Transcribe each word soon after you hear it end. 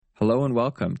Hello and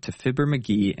welcome to Fibber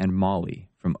McGee and Molly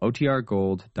from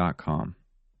OTRGold.com.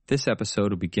 This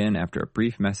episode will begin after a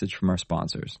brief message from our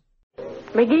sponsors.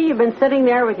 McGee, you've been sitting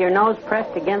there with your nose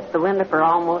pressed against the window for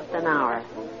almost an hour.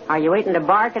 Are you waiting to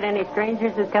bark at any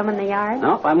strangers who come in the yard?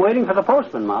 Nope, I'm waiting for the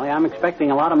postman, Molly. I'm expecting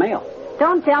a lot of mail.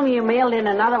 Don't tell me you mailed in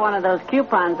another one of those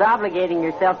coupons obligating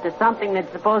yourself to something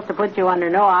that's supposed to put you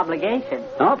under no obligation.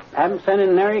 Nope, haven't sent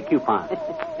in nary a coupon.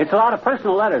 It's a lot of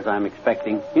personal letters I'm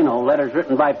expecting. You know, letters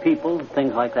written by people,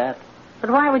 things like that.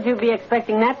 But why would you be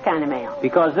expecting that kind of mail?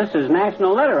 Because this is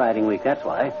National Letter Writing Week, that's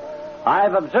why.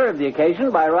 I've observed the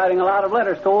occasion by writing a lot of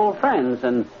letters to old friends,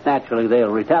 and naturally they'll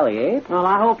retaliate. Well,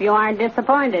 I hope you aren't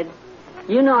disappointed.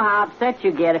 You know how upset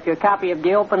you get if your copy of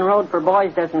The Open Road for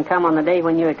Boys doesn't come on the day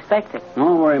when you expect it.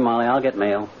 Don't worry, Molly, I'll get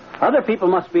mail. Other people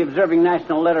must be observing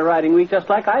National Letter Writing Week just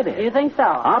like I did. Do you think so?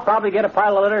 I'll probably get a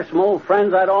pile of letters from old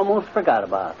friends I'd almost forgot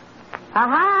about.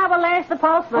 Aha, well, there's the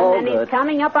postman, and good. he's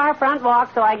coming up our front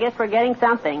walk, so I guess we're getting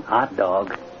something. Hot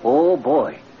dog. Oh,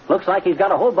 boy. Looks like he's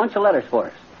got a whole bunch of letters for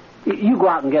us. You go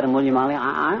out and get them, will you, Molly?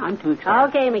 I'm too excited.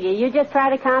 Okay, McGee, you just try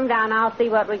to calm down. I'll see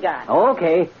what we got.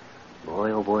 Okay.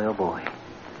 Boy, oh, boy, oh, boy.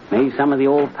 Maybe some of the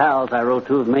old pals I wrote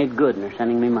to have made good and are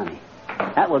sending me money.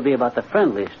 That would be about the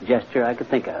friendliest gesture I could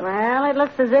think of. Well, it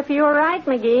looks as if you were right,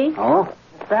 McGee. Oh?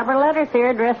 Several letters here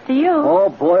addressed to you. Oh,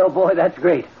 boy, that's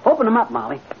great. Open them up,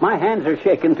 Molly. My hands are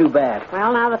shaking too bad.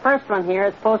 Well, now, the first one here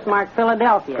is postmarked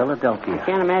Philadelphia. Philadelphia.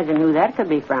 Can't imagine who that could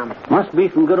be from. Must be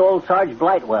from good old Sarge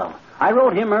Blightwell. I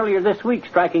wrote him earlier this week,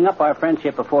 striking up our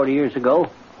friendship of 40 years ago.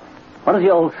 What does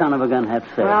the old son of a gun have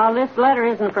to say? Well, this letter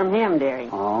isn't from him, dearie.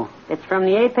 Oh? It's from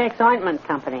the Apex Ointment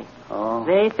Company. Oh?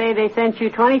 They say they sent you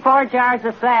 24 jars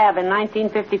of salve in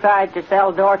 1955 to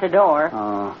sell door to door.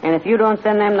 Oh. And if you don't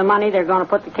send them the money, they're going to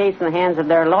put the case in the hands of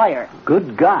their lawyer.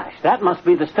 Good gosh, that must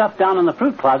be the stuff down in the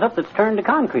fruit closet that's turned to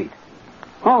concrete.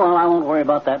 Oh, well, I won't worry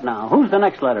about that now. Who's the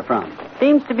next letter from?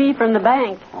 Seems to be from the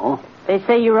bank. Oh? They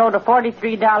say you wrote a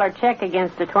 $43 check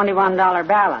against a $21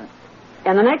 balance.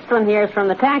 And the next one here is from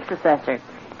the tax assessor.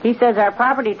 He says our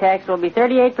property tax will be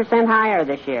 38% higher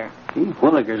this year. Gee,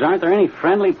 Willikers, aren't there any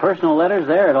friendly personal letters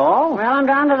there at all? Well, I'm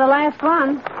down to the last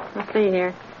one. Let's see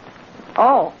here.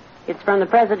 Oh, it's from the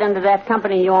president of that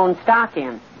company you own stock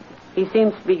in. He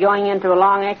seems to be going into a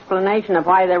long explanation of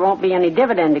why there won't be any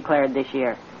dividend declared this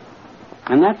year.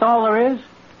 And that's all there is?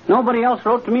 Nobody else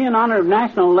wrote to me in honor of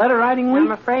National Letter Writing Week?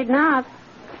 I'm afraid not.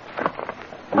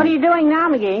 What are you doing now,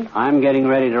 McGee? I'm getting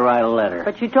ready to write a letter.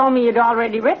 But you told me you'd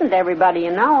already written to everybody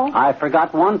you know. I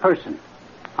forgot one person.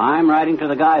 I'm writing to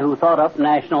the guy who thought up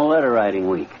National Letter Writing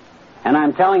Week. And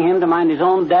I'm telling him to mind his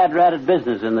own dad-ratted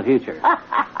business in the future.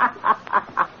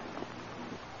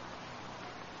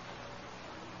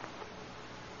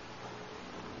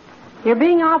 You're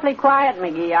being awfully quiet,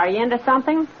 McGee. Are you into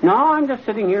something? No, I'm just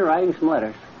sitting here writing some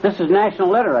letters. This is National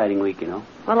Letter Writing Week, you know.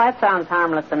 Well, that sounds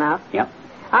harmless enough. Yep.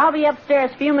 I'll be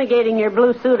upstairs fumigating your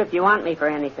blue suit if you want me for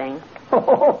anything.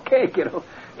 Okay, kiddo.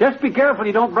 Just be careful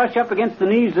you don't brush up against the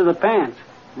knees of the pants.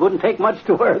 It wouldn't take much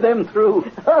to wear them through.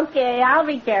 Okay, I'll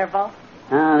be careful.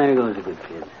 Ah, there goes a good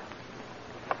kid.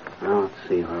 Now, let's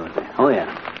see, where was that? Oh,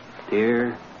 yeah.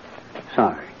 Dear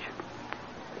Sarge,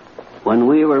 when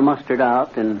we were mustered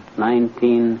out in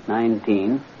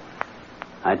 1919,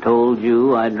 I told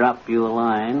you I'd drop you a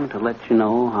line to let you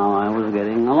know how I was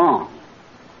getting along.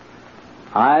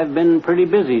 I've been pretty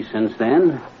busy since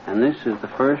then, and this is the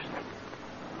first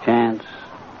chance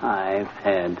I've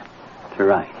had to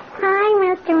write.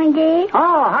 Hi, Mr. McGee.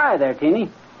 Oh, hi there, Teeny.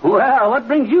 Well, what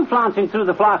brings you flouncing through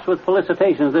the flocks with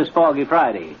felicitations this foggy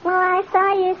Friday? Well, I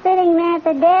saw you sitting there at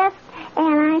the desk,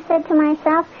 and I said to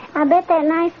myself, I bet that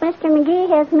nice Mr. McGee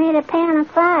has made a pan of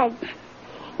fudge.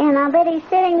 And I bet he's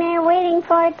sitting there waiting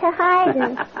for it to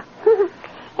harden.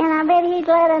 And I bet he'd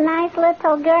let a nice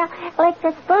little girl lick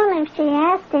the spoon if she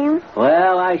asked him.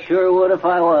 Well, I sure would if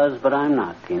I was, but I'm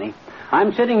not, Teeny.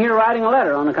 I'm sitting here writing a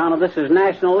letter on account of this is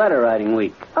National Letter Writing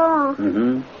Week. Oh.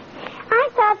 Mm-hmm. I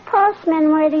thought postmen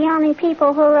were the only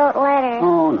people who wrote letters.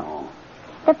 Oh, no.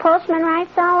 The postman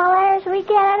writes all the letters we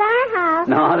get at our house.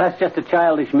 No, that's just a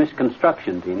childish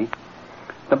misconstruction, Teeny.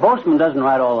 The postman doesn't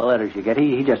write all the letters you get.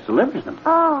 He just delivers them.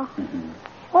 Oh. Mm-hmm.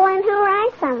 Well, and who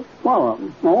writes them?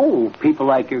 Well, people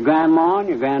like your grandma and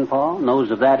your grandpa, and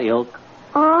those of that ilk.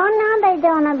 Oh, no, they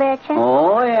don't, I betcha.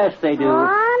 Oh, yes, they do.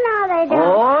 Oh, no, they don't.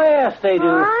 Oh, yes, they do.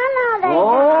 Oh, no, they don't.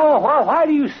 Oh, well, why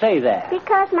do you say that?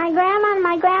 Because my grandma and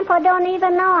my grandpa don't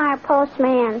even know our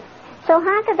postman. So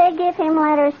how could they give him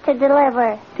letters to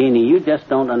deliver? Teeny, you just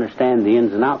don't understand the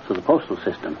ins and outs of the postal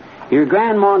system. Your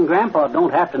grandma and grandpa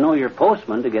don't have to know your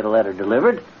postman to get a letter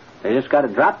delivered. They just got to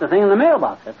drop the thing in the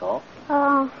mailbox, that's all.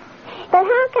 Oh. But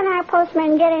how can our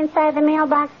postman get inside the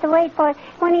mailbox to wait for it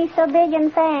when he's so big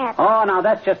and fat? Oh, now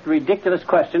that's just a ridiculous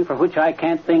question for which I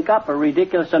can't think up a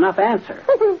ridiculous enough answer.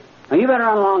 Now, you better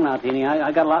run along now, Teeny.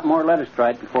 I got a lot more letters to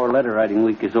write before letter writing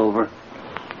week is over.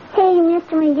 Hey,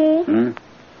 Mr. McGee.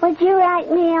 Would you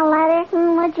write me a letter?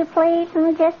 Would you please?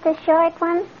 Just a short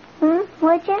one?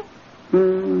 Would you?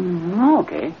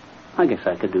 Okay. I guess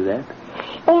I could do that.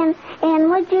 And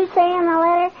would you say in the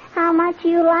letter how much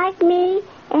you like me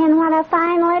and what a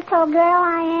fine little girl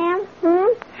I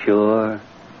am? Sure.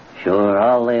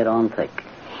 I'll lay it on thick.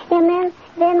 And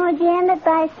then would you end it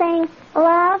by saying,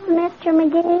 love, Mr.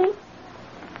 McGee?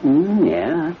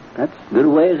 Yeah, that's as good a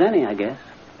way as any, I guess.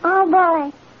 Oh,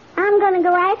 boy. I'm going to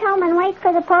go right home and wait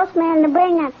for the postman to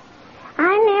bring it.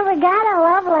 I never got a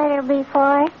love letter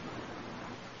before.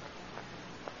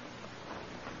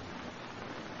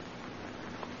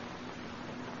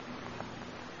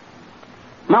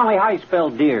 Molly, how you spell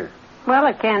deer? Well,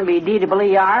 it can be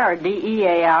D-E-R or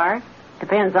D-E-A-R.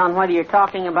 Depends on whether you're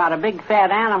talking about a big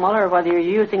fat animal or whether you're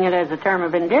using it as a term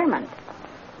of endearment.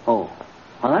 Oh,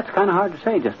 well, that's kind of hard to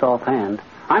say just offhand.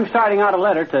 I'm starting out a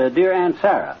letter to dear Aunt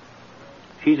Sarah.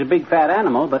 She's a big fat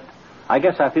animal, but I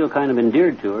guess I feel kind of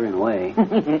endeared to her in a way.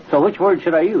 So which word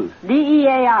should I use?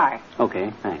 D-E-A-R.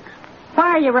 Okay, thanks.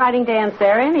 Why are you writing to Aunt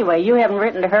Sarah anyway? You haven't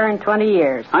written to her in 20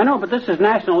 years. I know, but this is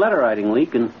National Letter Writing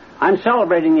Week, and I'm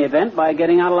celebrating the event by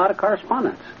getting out a lot of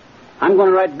correspondence. I'm going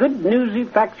to write good, newsy,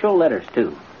 factual letters,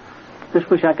 too. Just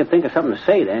wish I could think of something to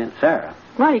say to Aunt Sarah.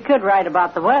 Well, you could write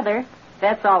about the weather.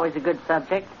 That's always a good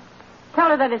subject. Tell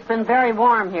her that it's been very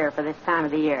warm here for this time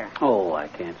of the year. Oh, I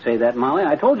can't say that, Molly.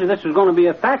 I told you this was going to be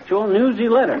a factual, newsy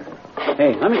letter.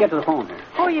 Hey, let me get to the phone here.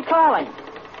 Who are you calling?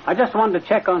 I just wanted to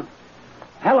check on...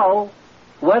 Hello,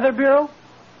 Weather Bureau?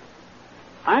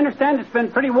 I understand it's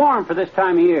been pretty warm for this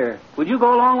time of year. Would you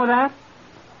go along with that?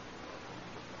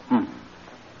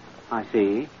 I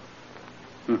see.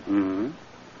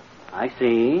 I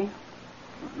see.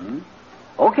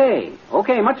 Okay,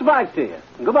 much obliged to you.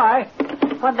 Goodbye.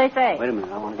 What'd they say? Wait a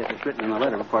minute, I want to get this written in the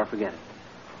letter before I forget it.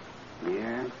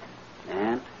 Dear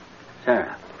Aunt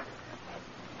Sarah,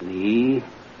 the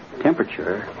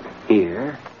temperature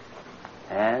here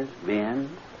has been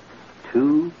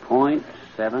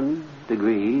 2.7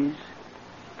 degrees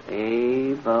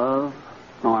above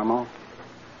normal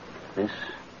this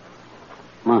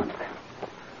month.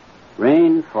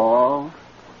 Rainfall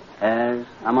has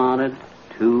amounted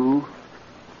to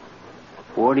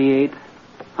 48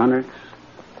 hundredths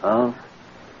of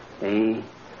an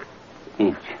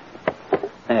inch.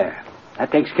 There.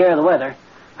 That takes care of the weather.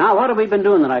 Now, what have we been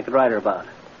doing that I could write her about?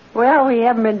 Well, we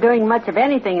haven't been doing much of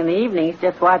anything in the evenings,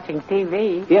 just watching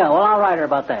TV. Yeah, well, I'll write her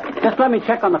about that. Just let me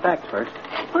check on the facts first.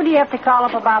 Who do you have to call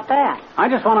up about that? I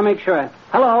just want to make sure.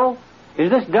 Hello?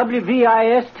 Is this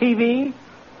WVIS-TV?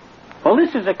 Well,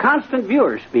 this is a constant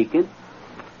viewer speaking.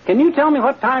 Can you tell me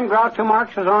what time Groucho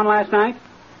Marx was on last night?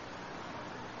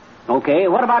 Okay,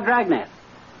 what about Dragnet?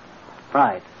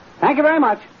 Right. Thank you very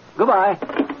much. Goodbye.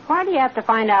 Why do you have to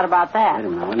find out about that? Wait a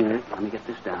minute. Let me get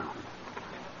this down.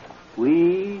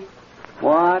 We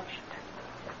watched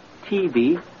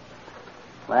TV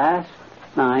last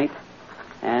night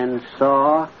and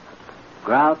saw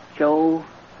Groucho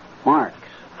Marx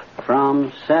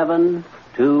from 7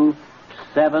 to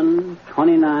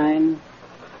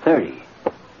 7:29:30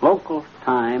 local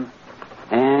time,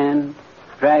 and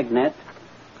Dragnet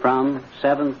from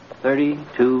 7:30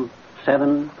 to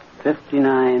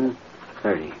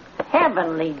 7:59:30.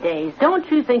 Heavenly days. Don't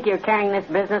you think you're carrying this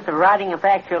business of writing a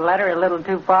factual letter a little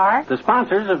too far? The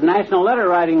sponsors of National Letter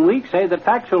Writing Week say that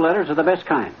factual letters are the best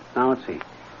kind. Now, let's see.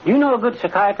 Do you know a good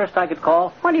psychiatrist I could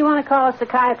call? What do you want to call a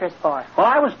psychiatrist for? Well,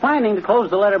 I was planning to close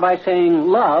the letter by saying,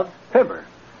 love, Fibber.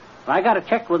 But I got to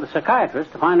check with the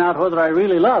psychiatrist to find out whether I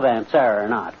really love Aunt Sarah or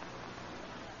not.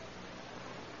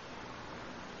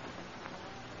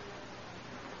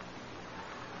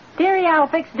 Dearie, I'll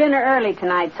fix dinner early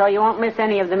tonight so you won't miss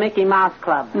any of the Mickey Mouse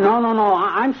Club. No.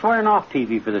 I'm swearing off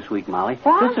TV for this week, Molly.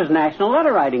 What? This is National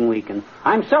Letter Writing Week, and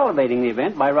I'm celebrating the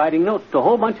event by writing notes to a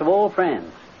whole bunch of old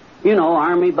friends. You know,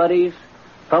 Army buddies,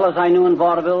 fellas I knew in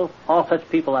vaudeville, all such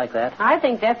people like that. I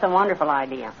think that's a wonderful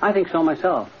idea. I think so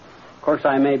myself. Of course,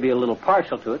 I may be a little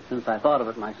partial to it since I thought of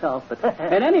it myself, but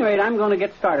at any rate, I'm going to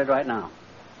get started right now.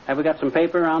 Have we got some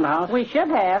paper around the house? We should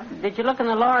have. Did you look in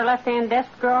the lower left-hand desk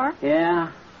drawer? Yeah.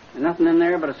 Nothing in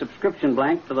there but a subscription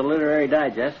blank for the Literary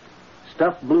Digest,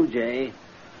 stuffed blue jay,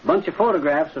 bunch of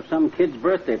photographs of some kid's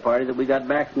birthday party that we got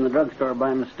back from the drugstore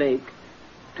by mistake,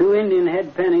 2 Indian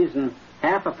head pennies, and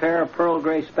half a pair of pearl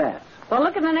gray spats. Well,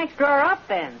 look in the next drawer up,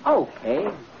 then.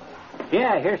 Okay.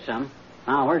 Yeah, here's some.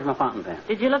 Now, where's my fountain pen?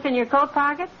 Did you look in your coat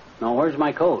pocket? No, where's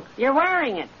my coat? You're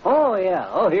wearing it. Oh, yeah.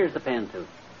 Oh, here's the pen, too.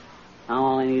 Now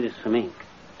all I need is some ink.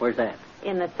 Where's that?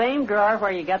 In the same drawer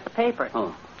where you got the paper.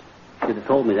 Oh, should have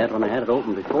told me that when I had it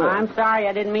open before. I'm sorry.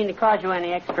 I didn't mean to cause you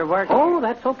any extra work. Oh,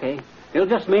 that's okay. It'll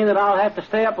just mean that I'll have to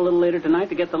stay up a little later tonight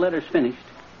to get the letters finished.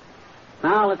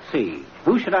 Now, let's see.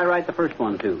 Who should I write the first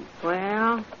one to?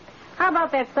 Well, how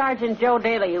about that Sergeant Joe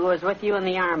Daly who was with you in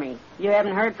the Army? You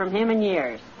haven't heard from him in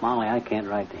years. Molly, I can't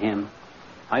write to him.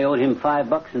 I owed him $5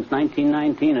 since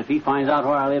 1919. If he finds out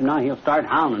where I live now, he'll start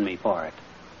hounding me for it.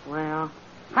 Well,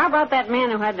 how about that man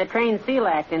who had the train seal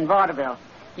act in vaudeville?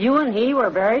 You and he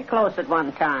were very close at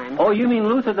one time. Oh, you mean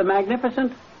Luther the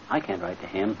Magnificent? I can't write to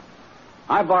him.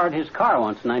 I borrowed his car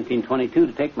once in 1922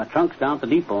 to take my trunks down to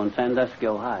the depot in Sandusky,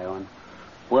 Ohio. And,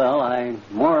 well, I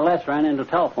more or less ran into a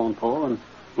telephone pole, and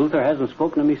Luther hasn't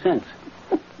spoken to me since.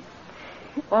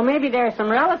 Well, maybe there are some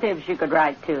relatives you could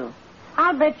write to.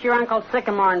 I'll bet your Uncle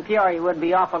Sycamore in Peoria would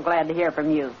be awful glad to hear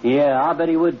from you. Yeah, I'll bet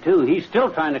he would, too. He's still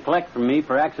trying to collect from me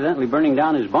for accidentally burning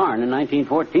down his barn in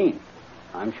 1914.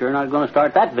 I'm sure not going to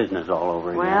start that business all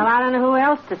over again. Well, I don't know who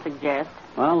else to suggest.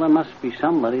 Well, there must be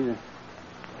somebody that...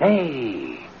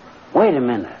 Hey, wait a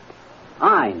minute.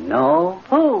 I know.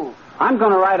 Who? I'm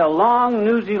going to write a long,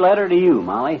 newsy letter to you,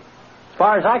 Molly. As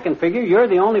far as I can figure, you're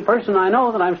the only person I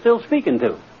know that I'm still speaking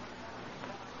to.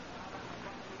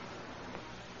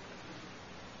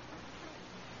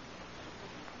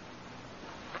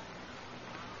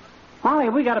 Molly,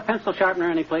 have we got a pencil sharpener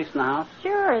any place in the house?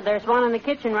 Sure, there's one in the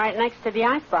kitchen right next to the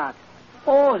icebox.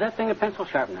 Oh, is that thing a pencil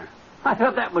sharpener? I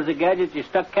thought that was a gadget you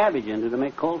stuck cabbage into to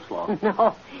make coleslaw.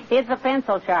 No, it's a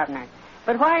pencil sharpener.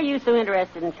 But why are you so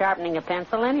interested in sharpening a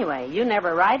pencil anyway? You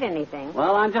never write anything.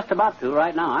 Well, I'm just about to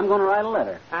right now. I'm going to write a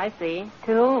letter. I see.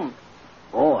 To whom?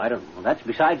 Oh, I don't know. That's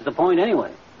besides the point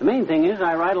anyway. The main thing is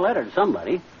I write a letter to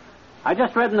somebody. I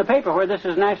just read in the paper where this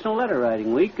is National Letter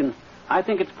Writing Week, and I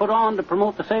think it's put on to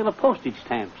promote the sale of postage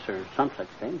stamps or some such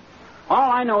thing.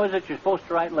 All I know is that you're supposed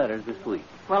to write letters this week.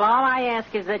 Well, all I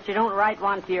ask is that you don't write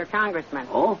one to your congressman.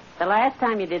 Oh? The last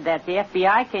time you did that, the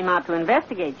FBI came out to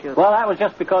investigate you. Well, that was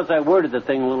just because I worded the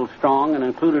thing a little strong and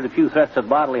included a few threats of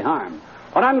bodily harm.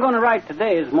 What I'm going to write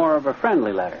today is more of a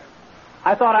friendly letter.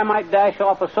 I thought I might dash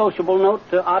off a sociable note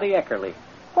to Oddie Eckerly.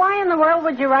 Why in the world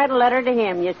would you write a letter to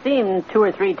him? You see him 2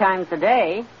 or 3 times a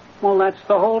day. Well, that's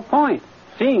the whole point.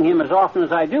 Seeing him as often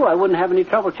as I do, I wouldn't have any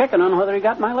trouble checking on whether he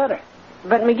got my letter.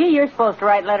 But, McGee, you're supposed to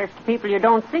write letters to people you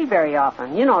don't see very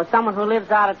often. You know, someone who lives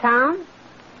out of town.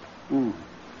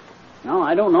 No,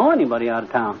 I don't know anybody out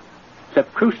of town,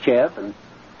 except Khrushchev and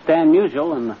Stan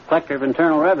Musial and the Collector of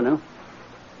Internal Revenue.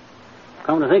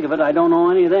 Come to think of it, I don't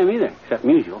know any of them either, except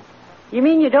Musial. You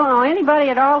mean you don't know anybody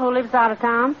at all who lives out of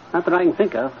town? Not that I can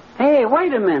think of. Hey,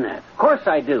 wait a minute. Of course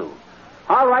I do.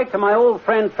 I'll write to my old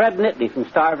friend Fred Nittany from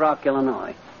Starved Rock,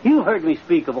 Illinois. You heard me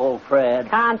speak of old Fred.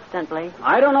 Constantly.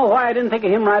 I don't know why I didn't think of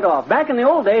him right off. Back in the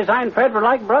old days, I and Fred were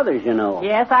like brothers, you know.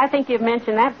 Yes, I think you've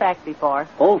mentioned that fact before.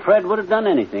 Old Fred would have done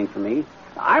anything for me.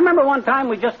 I remember one time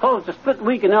we just closed a split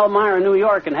week in Elmira, New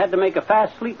York, and had to make a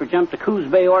fast sleeper jump to Coos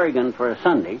Bay, Oregon for a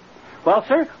Sunday. Well,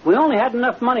 sir, we only had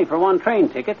enough money for one train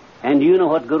ticket, and you know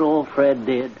what good old Fred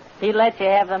did? He let you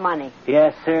have the money.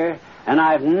 Yes, sir, and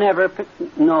I've never...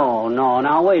 No,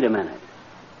 now wait a minute.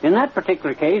 In that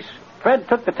particular case, Fred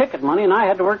took the ticket money, and I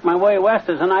had to work my way west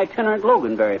as an itinerant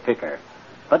Loganberry picker.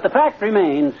 But the fact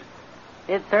remains...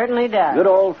 It certainly does. Good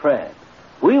old Fred.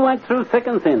 We went through thick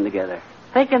and thin together.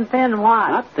 Thick and thin what?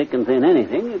 Not thick and thin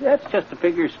anything. That's just a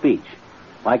figure of speech.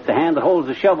 Like the hand that holds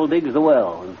the shovel digs the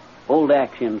well, and old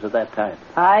axioms of that type.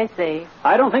 I see.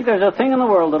 I don't think there's a thing in the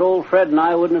world that old Fred and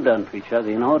I wouldn't have done for each other,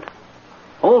 you know it?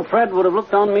 Old Fred would have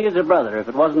looked on me as a brother if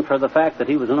it wasn't for the fact that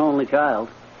he was an only child.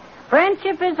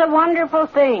 Friendship is a wonderful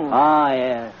thing. Ah,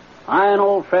 yes. I and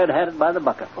old Fred had it by the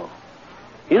bucketful.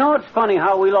 You know, it's funny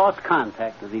how we lost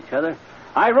contact with each other.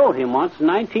 I wrote him once in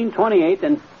 1928,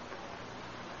 and...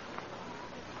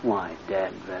 Why,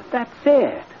 Dad, that's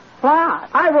it. What?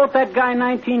 I wrote that guy in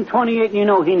 1928, and you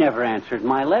know he never answered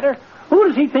my letter. Who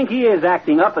does he think he is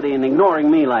acting uppity and ignoring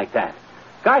me like that?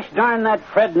 Gosh darn that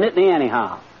Fred Nittany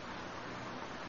anyhow.